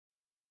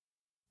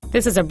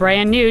This is a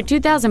brand new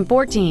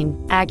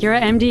 2014 Acura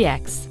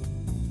MDX.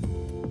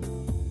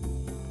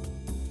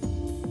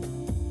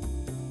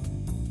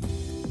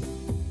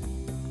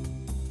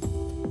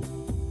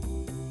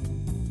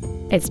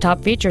 Its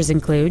top features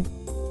include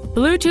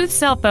Bluetooth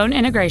cell phone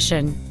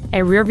integration,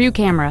 a rear-view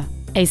camera,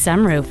 a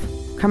sunroof,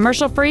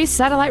 commercial-free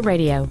satellite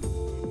radio,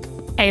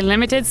 a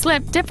limited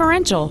slip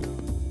differential,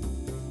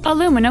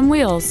 aluminum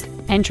wheels,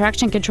 and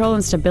traction control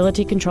and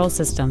stability control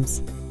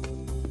systems.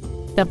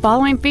 The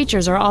following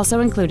features are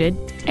also included: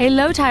 a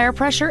low tire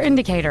pressure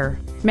indicator,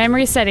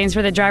 memory settings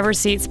for the driver's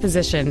seat's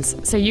positions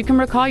so you can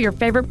recall your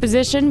favorite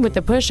position with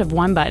the push of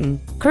one button,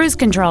 cruise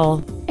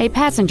control, a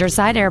passenger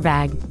side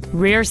airbag,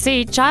 rear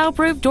seat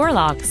child-proof door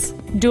locks,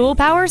 dual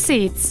power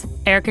seats,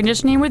 air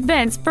conditioning with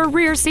vents for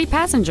rear seat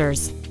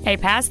passengers, a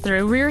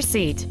pass-through rear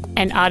seat,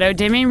 an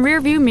auto-dimming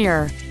rear-view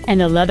mirror,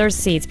 and the leather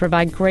seats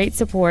provide great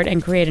support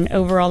and create an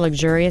overall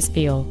luxurious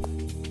feel.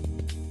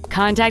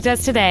 Contact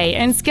us today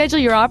and schedule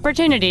your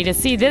opportunity to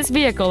see this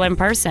vehicle in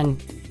person.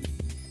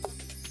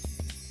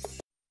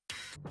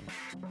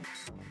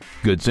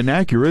 Goodson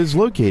Acura is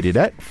located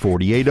at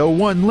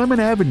 4801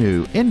 Lemon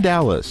Avenue in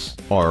Dallas.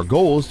 Our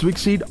goal is to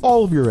exceed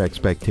all of your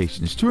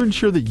expectations to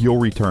ensure that you'll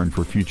return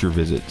for future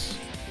visits.